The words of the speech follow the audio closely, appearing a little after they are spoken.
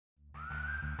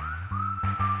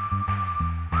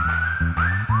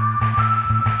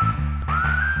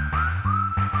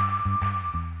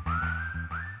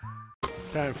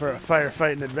Time for a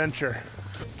firefighting adventure.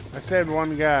 I saved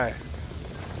one guy.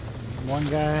 One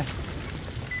guy?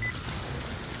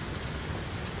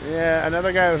 Yeah,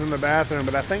 another guy was in the bathroom,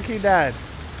 but I think he died.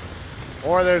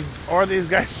 Or these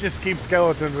guys just keep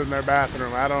skeletons in their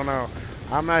bathroom. I don't know.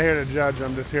 I'm not here to judge.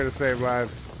 I'm just here to save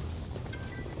lives.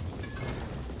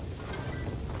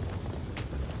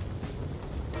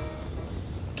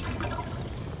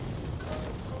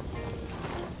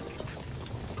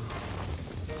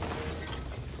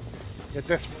 Get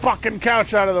this fucking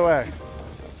couch out of the way.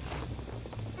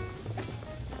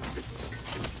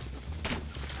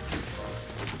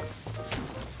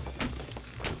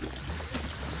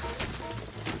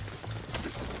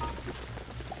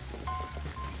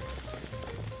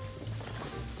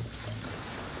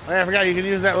 Oh, yeah, I forgot you can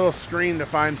use that little screen to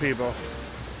find people.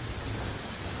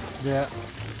 Yeah.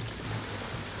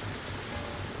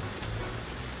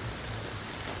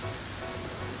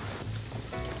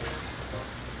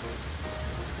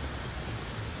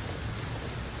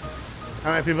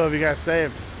 How many people have you guys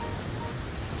saved?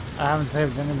 I haven't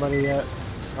saved anybody yet.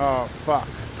 Oh, fuck.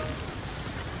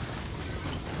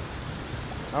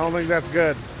 I don't think that's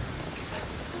good.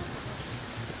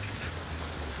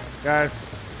 Guys.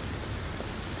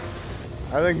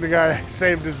 I think the guy I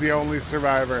saved is the only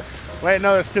survivor. Wait,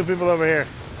 no, there's two people over here.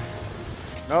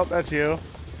 Nope, that's you.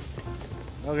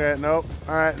 Okay, nope.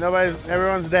 Alright,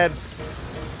 everyone's dead.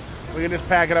 We can just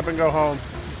pack it up and go home.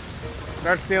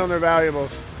 Start stealing their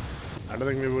valuables. I don't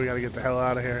think maybe we gotta get the hell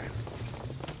out of here.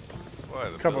 Why?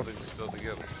 The building's still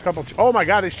together. Oh my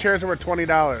god, these chairs are worth $20.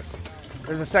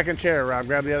 There's a second chair, Rob.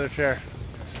 Grab the other chair.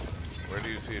 Where do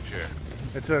you see a chair?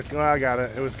 Oh, I got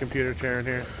it. It was a computer chair in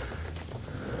here.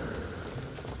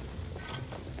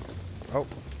 Oh.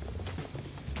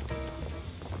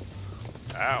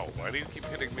 Ow, why do you keep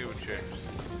hitting me with chairs?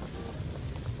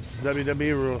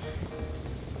 WWE rules.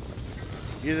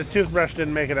 Use a toothbrush,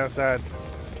 didn't make it outside.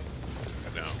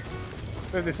 I know.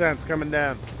 50 cents coming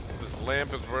down. This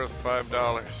lamp is worth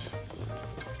 $5.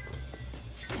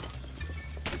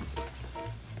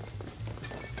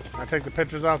 I take the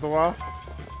pictures off the wall.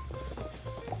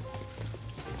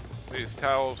 These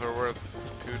towels are worth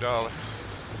 $2.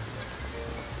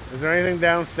 Is there anything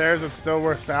downstairs that's still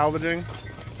worth salvaging?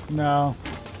 No.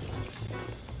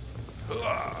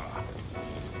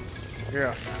 You're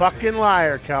a fucking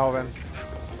liar, Calvin.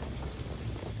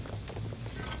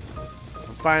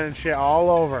 I'm finding shit all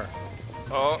over.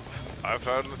 Oh, I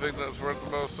found the thing that's worth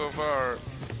the most so far.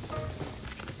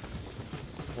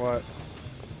 What?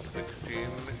 16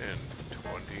 and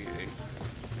 28.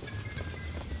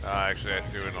 Actually, I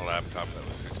threw in a laptop that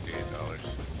was $68.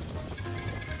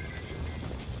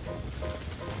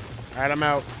 Alright, I'm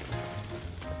out.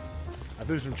 I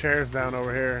threw some chairs down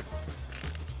over here.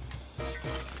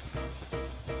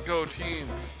 Go team.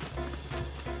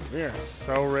 We are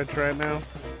so rich right now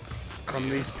from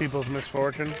these people's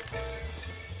misfortune.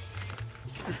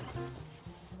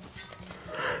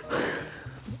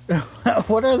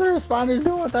 What are the responders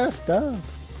doing with our stuff?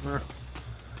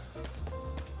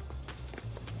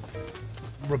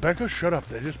 Rebecca, shut up.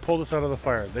 They just pulled us out of the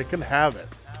fire. They can have it.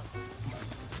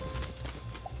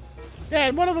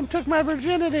 Dad, one of them took my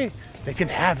virginity. They can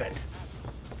have it.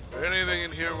 Anything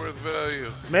in here worth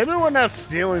value? Maybe we're not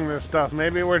stealing this stuff.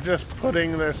 Maybe we're just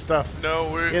putting their stuff.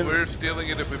 No, we're stealing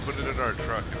it if we put it in our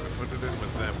truck. If we put it in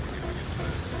with them, we're giving it to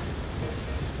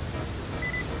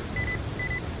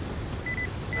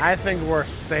them. I think we're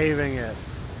saving it.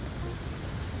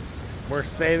 We're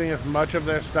saving as much of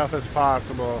their stuff as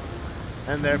possible.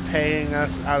 And they're paying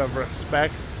us out of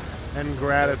respect and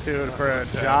gratitude for a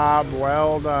job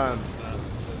well done.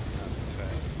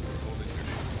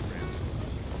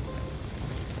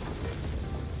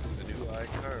 The new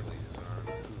iCarly is on. I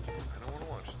don't want to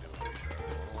watch the new iCarly. I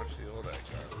want to watch the old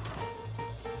iCarly.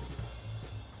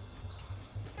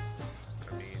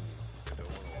 I mean, I don't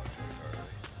want to watch iCarly.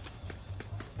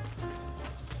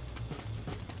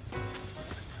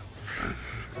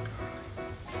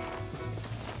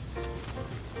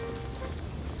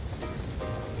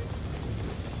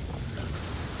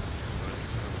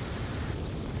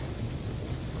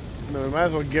 We might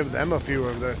as well give them a few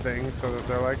of their things so that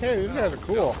they're like, hey, these guys are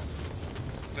cool.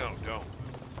 No, don't.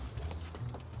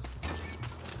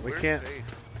 We We're can't. safe.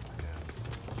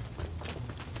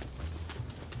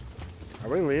 Are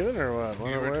we leaving or what?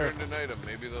 You return an item,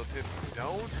 maybe they'll tip you.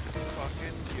 Don't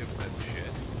fucking give them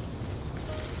shit.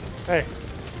 Hey.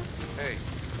 Hey.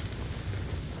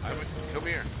 Come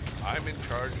here. I'm in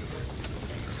charge of this.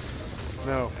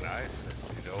 No. And I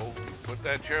said, you know, put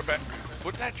that chair back.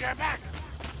 Put that chair back.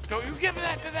 Don't you give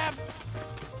that to them.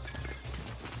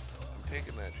 I'm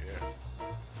taking that chair. I'm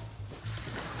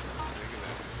taking that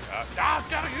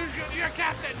Don't use your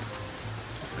captain.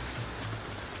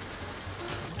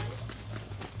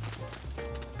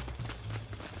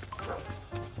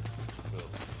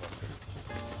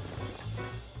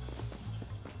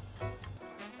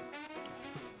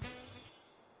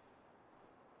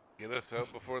 Get us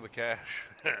out before the cash.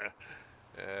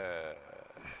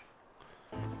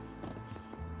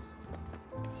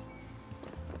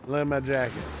 Look at my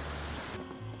jacket.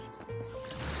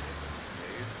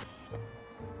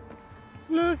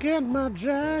 Look at my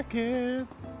jacket.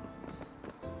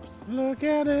 Look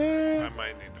at it. I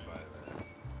might need to buy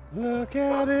that. Look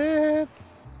at it.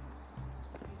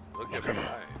 Look at my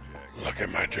jacket. Look at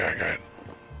my jacket.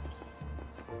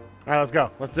 All right, let's go.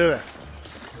 Let's do this.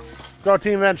 Go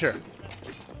Team Venture.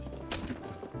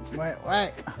 Wait.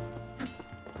 Oh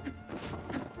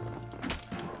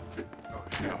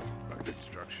shit. A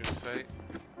construction site?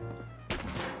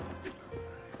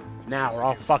 Now we're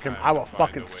all fucking. I will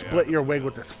fucking split your wig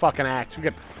with this fucking axe. You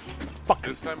get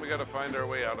fucking. This time we gotta find our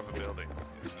way out of a building.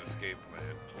 It's an escape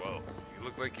plan. Whoa. You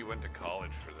look like you went to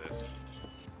college for this.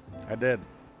 I did.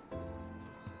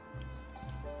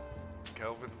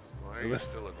 Kelvin, why are you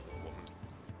still a woman?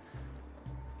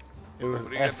 It was What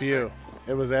do you got to FU.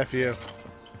 It was FU.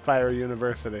 Fire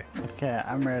University. Okay,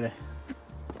 I'm ready.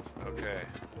 Okay.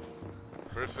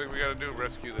 First thing we gotta do,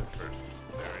 rescue them first.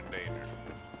 They're in danger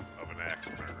of an axe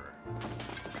murderer.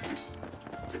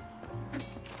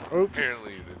 Oops.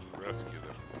 Apparently you didn't rescue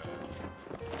them.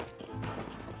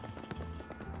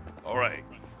 Alright,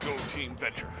 go Team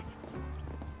Venture.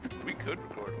 We could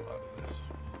record a lot of this.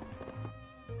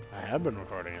 I have been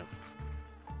recording it.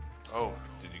 Oh,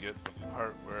 did you get the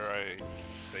part where I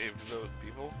saved those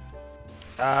people?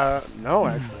 No,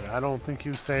 actually. I don't think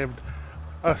you saved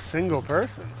a single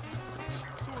person.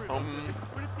 I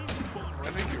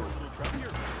think you're...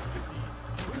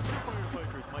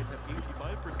 Firefighters might have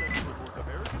 85% of the North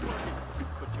American market,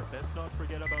 but you best not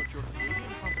forget about your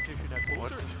Canadian competition at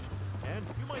Hoser. And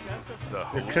you might ask us... The The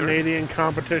Hoser? Canadian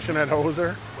competition at Hoser.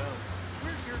 Well,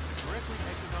 we're here to directly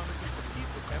economically compete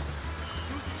with them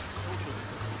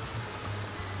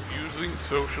using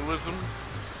socialism. Using socialism?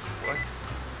 What?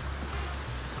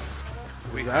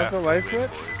 We Is that have the to light win, switch?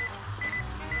 boys.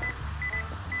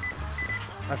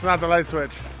 That's not the light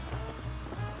switch.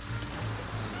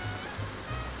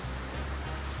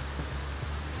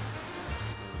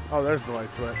 Oh, there's the light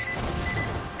switch.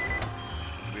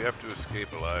 We have to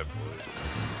escape alive, boys.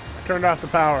 I turned off the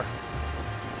power.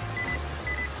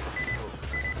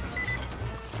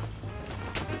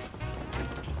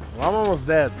 Well, I'm almost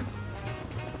dead.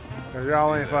 Cause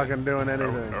y'all ain't fucking doing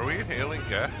anything. Are we inhaling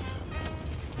gas?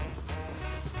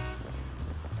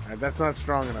 Alright, that's not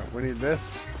strong enough. We need this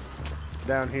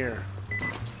down here.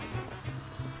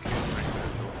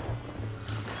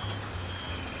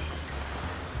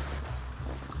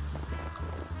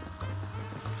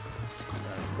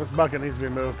 This bucket needs to be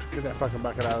moved. Get that fucking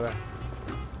bucket out of there.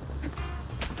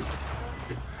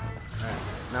 Alright,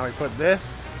 now we put this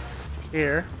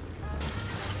here.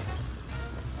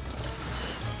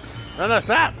 No,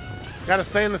 stop! Gotta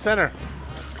stay in the center.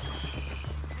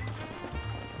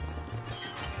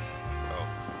 Oh.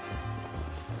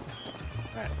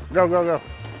 Alright, go.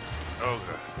 Oh,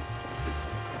 God.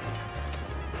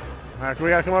 Alright, we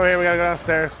gotta come over here. We gotta go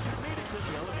downstairs.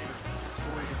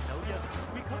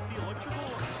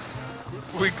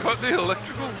 We cut the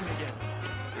electrical?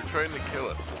 They're trying to kill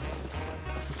us.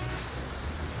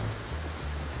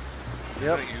 We're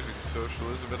Yep. not using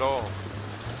socialism at all.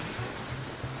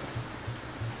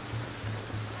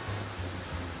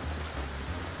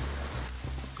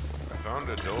 I found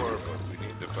a door, but we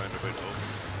need to find a way to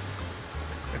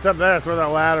open It's up there. That's where that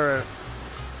ladder is.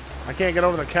 I can't get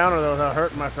over the counter though without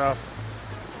hurting myself.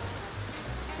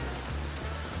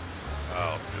 it.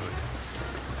 I'll do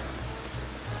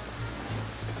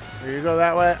it. Here, you go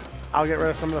that way. I'll get rid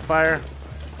of some of the fire.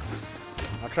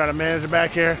 I'll try to manage it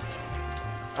back here.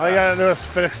 All you gotta do is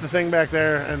finish the thing back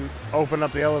there and open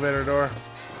up the elevator door.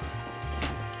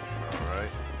 Alright.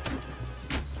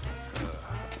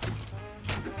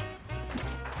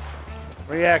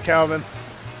 Where you at, Calvin?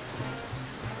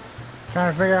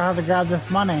 Trying to figure out how to grab this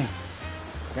money.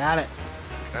 Got it.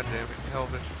 God damn it,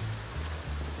 Kelvin.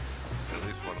 At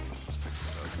least one of us is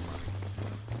thinking about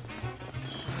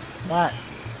money. What?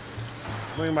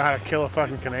 Thinking about how to kill a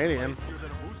fucking Canadian.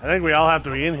 I think we all have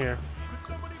to be in here.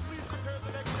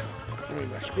 I mean,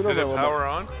 I screwed over Is a it little power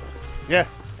on? bit. Yeah.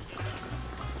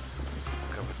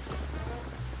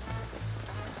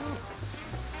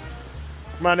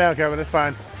 Come on down, Kevin. It's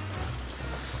fine.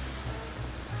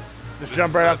 Just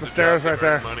jump right off the stairs right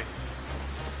there. Money.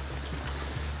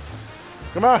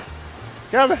 Come on.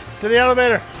 Kevin, to the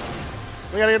elevator.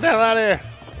 We gotta get the hell out of here.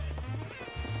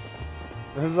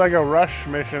 This is like a rush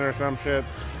mission or some shit.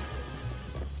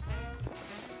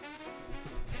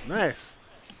 Nice.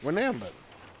 We're nailed it.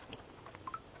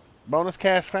 Bonus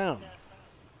cash found.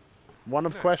 One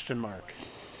of question mark.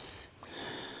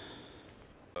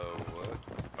 What?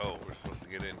 Oh, we're supposed to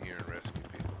get in here and rescue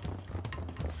people.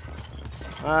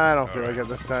 I don't feel like it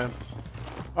this time.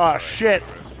 Oh Alright, shit!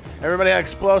 rescue people. Everybody had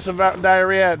explosive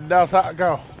diarrhea at Del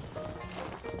Taco.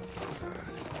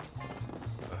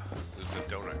 This is a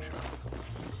donut shop.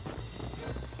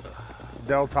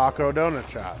 Del Taco donut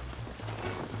shop.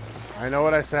 I know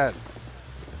what I said.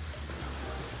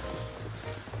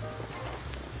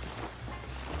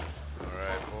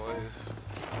 Alright, boys.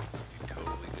 You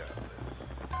totally got this.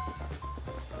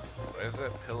 Why is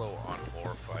that pillow on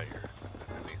more fire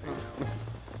than anything else?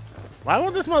 Why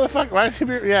would this motherfucker? Why is he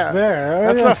be? Yeah.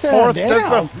 There. That's the fourth.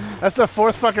 Damn. That's the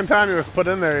fourth fucking time he was put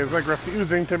in there. He's like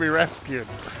refusing to be rescued.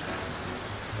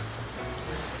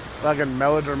 Fucking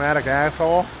melodramatic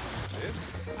asshole.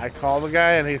 I called the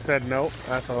guy and he said nope.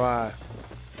 That's a lie.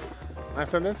 I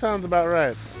said that sounds about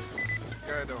right. This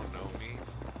guy don't know me.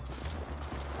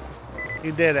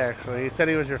 He did actually. He said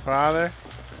he was your father.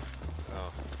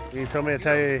 Oh. He told me to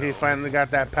tell you he finally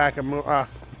got that pack of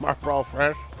Marlboro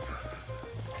Fresh.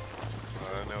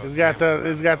 I know He's it's got the.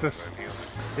 him, He's got this. but I'm human.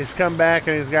 He's come back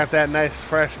and he's got that nice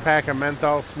fresh pack of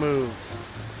menthol smooth.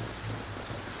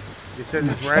 He says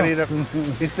he's ready to.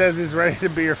 He says he's ready to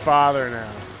be your father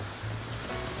now.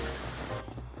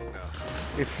 No.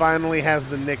 He finally has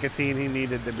the nicotine he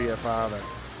needed to be a father.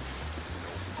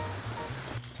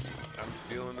 I'm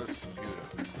stealing this computer.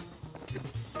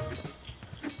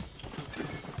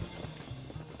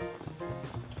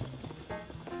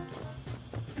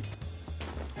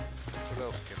 What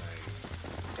else can I...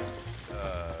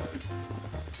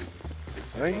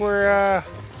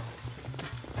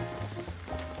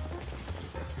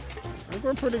 I think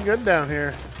we're pretty good down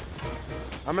here.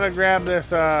 I'm gonna grab this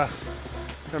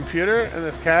computer and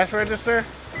this cash register.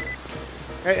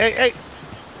 Hey, hey, hey!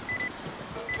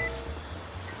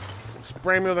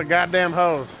 Spray me with a goddamn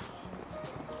hose.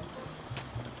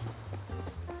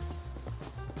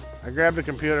 I grabbed the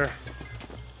computer.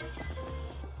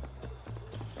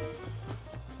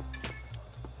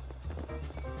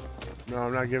 No,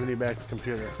 I'm not giving you back the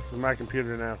computer. It's my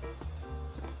computer now.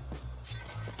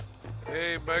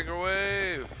 Hey,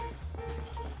 microwave!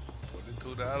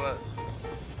 $22.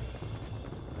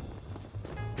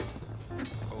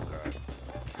 Oh god. Oh god.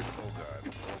 Oh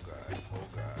god. Oh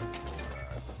god.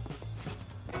 Oh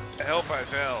god. Help, I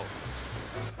fell.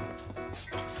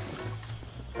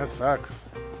 That sucks.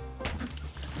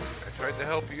 I tried to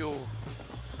help you.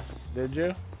 Did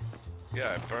you?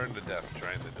 Yeah, I burned to death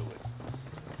trying to do it.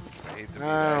 I hate to be I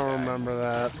that don't guy. remember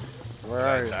that. Where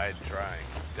I are you? died trying.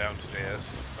 Downstairs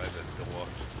by the door.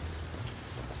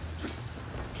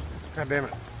 God damn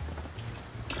it.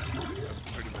 That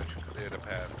pretty much cleared a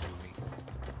path to me.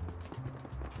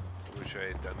 I wish I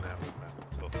had done that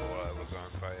before I was on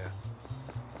fire.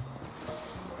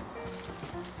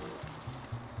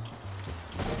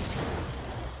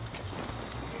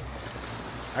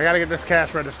 I gotta get this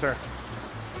cash register.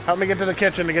 Help me get to the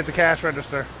kitchen to get the cash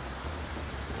register.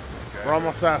 Okay, We're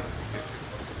almost out.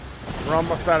 We're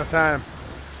almost out of time.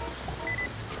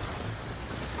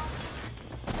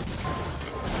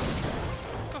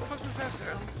 What the fuck is that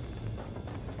sound?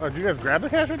 Oh, did you guys grab the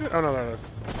cash register? Oh no, there it is.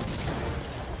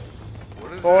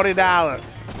 What is $40.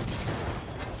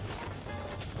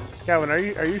 Calvin, are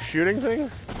you shooting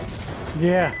things?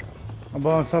 Yeah. I'm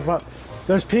blowing stuff up.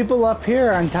 There's people up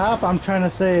here on top I'm trying to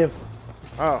save.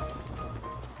 Oh.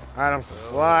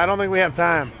 Well, I don't think we have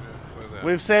time. that?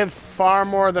 We've saved far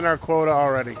more than our quota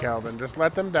already, Calvin. Just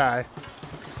let them die.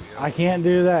 I can't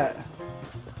do that.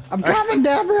 I'm coming,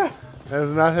 Deborah!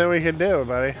 There's nothing we can do,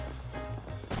 buddy.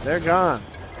 They're gone.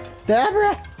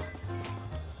 Deborah!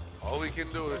 All we can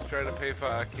do is try to pay for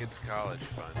our kids' college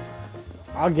fund.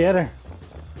 I'll get her.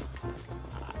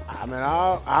 I mean,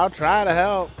 I'll try to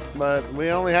help, but we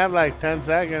only have like 10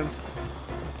 seconds.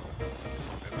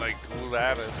 And like 2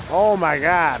 ladders. Oh my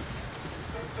god.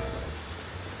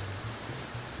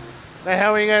 The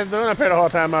hell were you guys doing up here the whole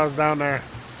time I was down there?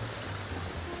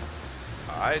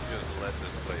 I just let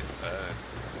this place burn.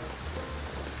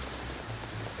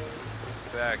 In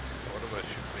fact, one of us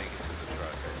should make it to the truck.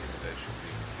 I think that should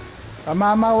be... I'm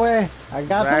on my way. I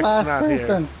got Zach's the last not here.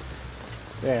 person.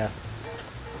 Yeah.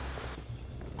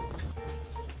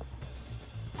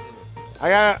 I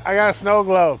got a snow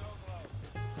globe.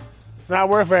 It's not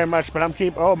worth very much, but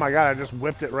oh my god, I just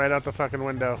whipped it right out the fucking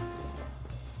window.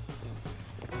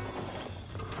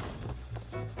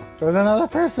 There's another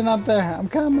person up there. I'm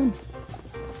coming.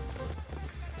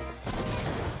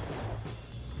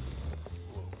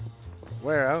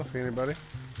 Where? I don't see anybody.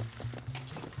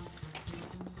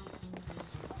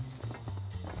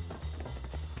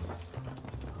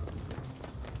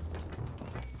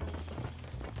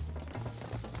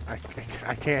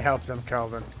 I can't help them,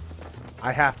 Kelvin.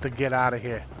 I have to get out of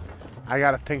here. I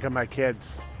gotta think of my kids.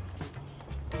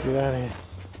 Get out of here.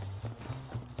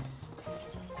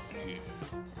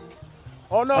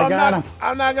 Oh no, I got him.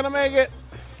 I'm not gonna make it.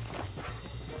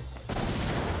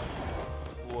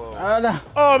 Whoa. Oh, no.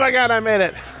 Oh my god, I made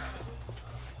it.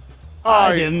 Oh,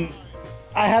 I didn't.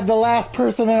 I had the last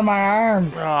person in my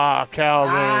arms. Oh,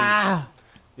 Calvin. Ah,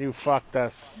 You fucked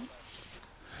us.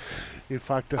 You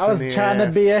fucked us I was in the trying to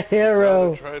ass. be a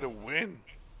hero. Try to win.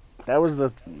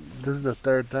 This is the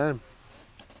third time.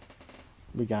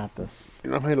 We got this.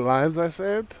 You know how many lives I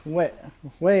saved? Wait,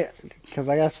 because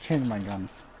I got to change my gun.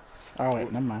 Oh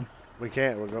wait, never mind. We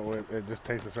can't. It just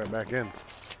takes us right back in.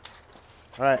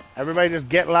 Alright, everybody just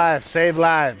get lives. Save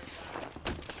lives.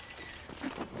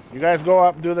 You guys go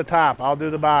up, do the top. I'll do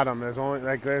the bottom. There's only,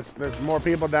 like, there's more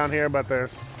people down here, but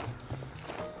there's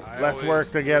less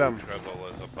work to get them. Trouble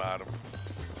as a bottom.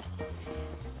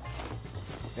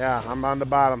 Yeah, I'm on the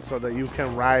bottom so that you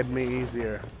can ride me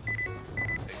easier.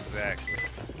 Exactly.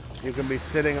 You can be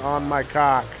sitting on my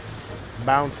cock,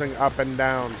 bouncing up and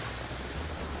down.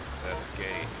 That's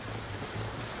gay.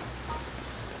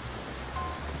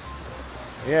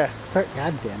 Yeah.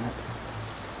 God damn it.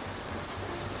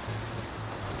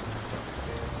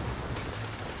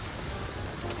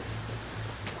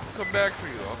 I'll come back for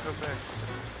you. I'll come back.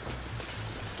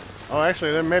 Oh,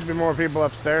 actually, there may be more people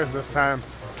upstairs this time.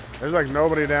 There's like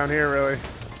nobody down here, really.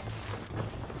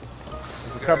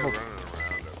 There's a couple. Running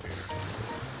around up here.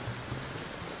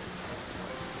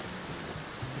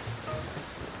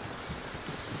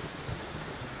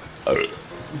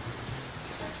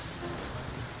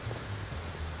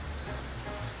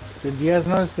 Did you guys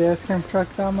notice the ice cream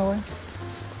truck down the way?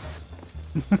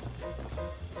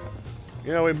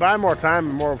 You know, we buy more time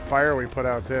the more fire we put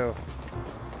out, too.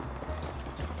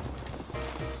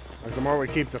 Like, the more we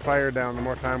keep the fire down, the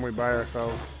more time we buy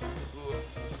ourselves.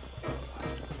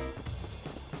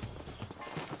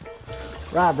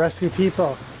 Rob, rescue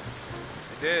people.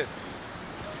 I did.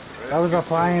 That was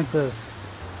appliances.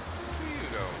 You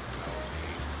don't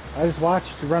know I just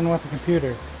watched you run with a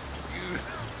computer.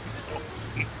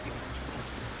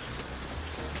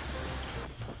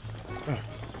 me.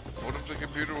 What if the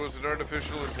computer was an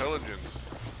artificial intelligence?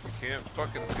 You can't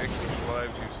fucking pick which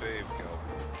lives you save, Calvin.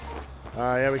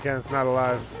 Yeah, we can. It's not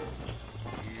alive.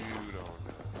 You don't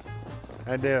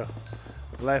know. I do.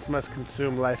 Life must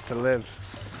consume life to live.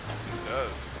 It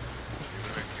does.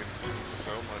 Even if it consumes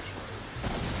so much.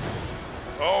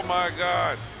 Oh my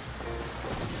god!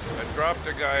 I dropped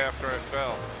a guy after I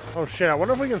fell. Oh shit, I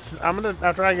wonder if we can...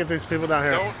 after I get these people down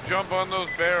here, Don't jump on those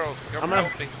barrels. Come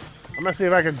help me. I'm gonna see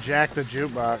if I can jack the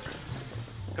jukebox.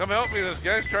 Come help me. This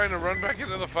guy's trying to run back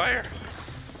into the fire.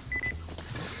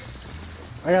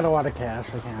 I got a lot of cash.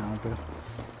 I can't help you.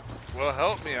 Well,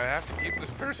 help me. I have to keep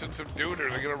this person subdued or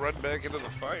they're gonna run back into the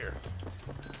fire.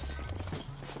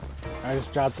 I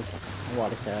just dropped a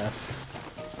lot of cash.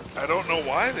 I don't know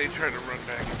why they try to run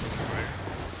back into the fire.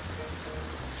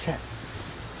 Shit.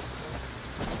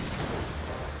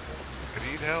 I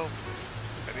need help.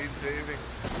 I need saving.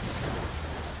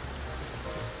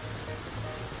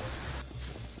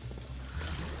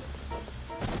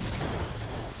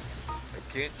 I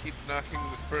can't keep knocking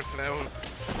this person out.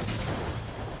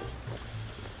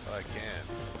 Well, I can.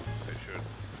 I should.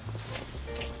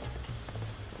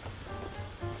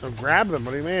 So grab them,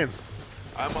 what do you mean?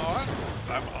 I'm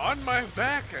on my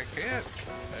back. I can't.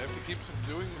 I have to keep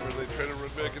subduing them or they try to run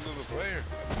back into the fire.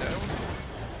 I'm down.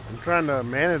 I'm trying to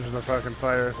manage the fucking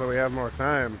fire so we have more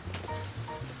time.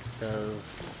 Because...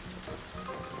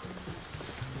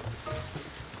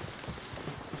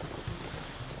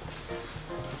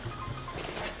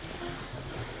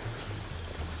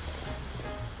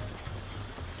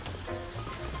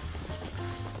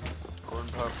 Corn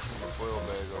pops from the foil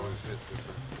bag always hit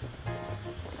different.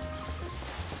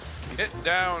 Get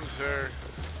down, sir.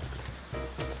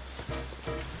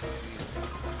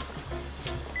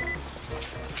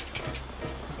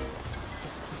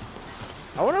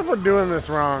 I wonder if we're doing this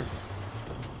wrong.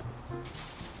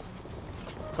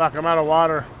 Fuck, I'm out of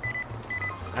water.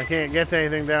 I can't get to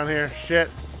anything down here. Shit.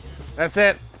 That's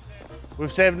it.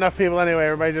 We've saved enough people anyway.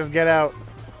 Everybody just get out.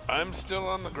 I'm still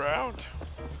on the ground.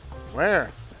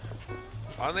 Where?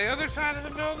 On the other side of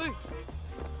the building.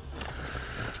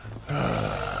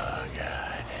 Oh,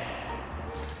 God.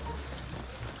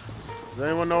 Does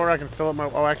anyone know where I can fill up my...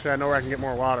 Oh, actually, I know where I can get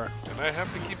more water. And I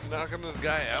have to keep knocking this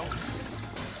guy out.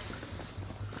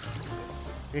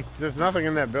 There's nothing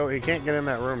in that building. He can't get in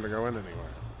that room to go in anywhere.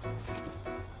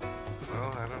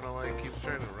 Well, I don't know why he keeps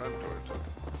trying to run towards it.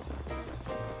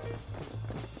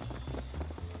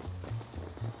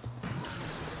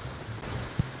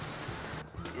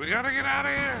 We gotta get out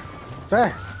of here!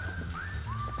 Sir.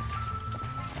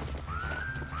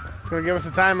 It's gonna give us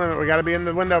a time limit. We gotta be in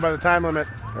the window by the time limit.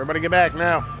 Everybody get back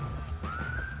now.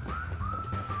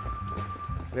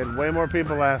 We had way more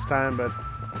people last time, but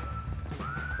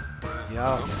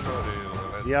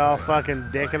y'all fucking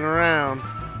dicking around.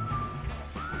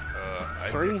 I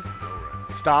 3 think so,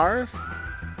 right? stars?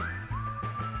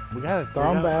 We gotta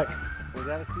Throw him back. We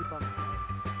gotta keep on.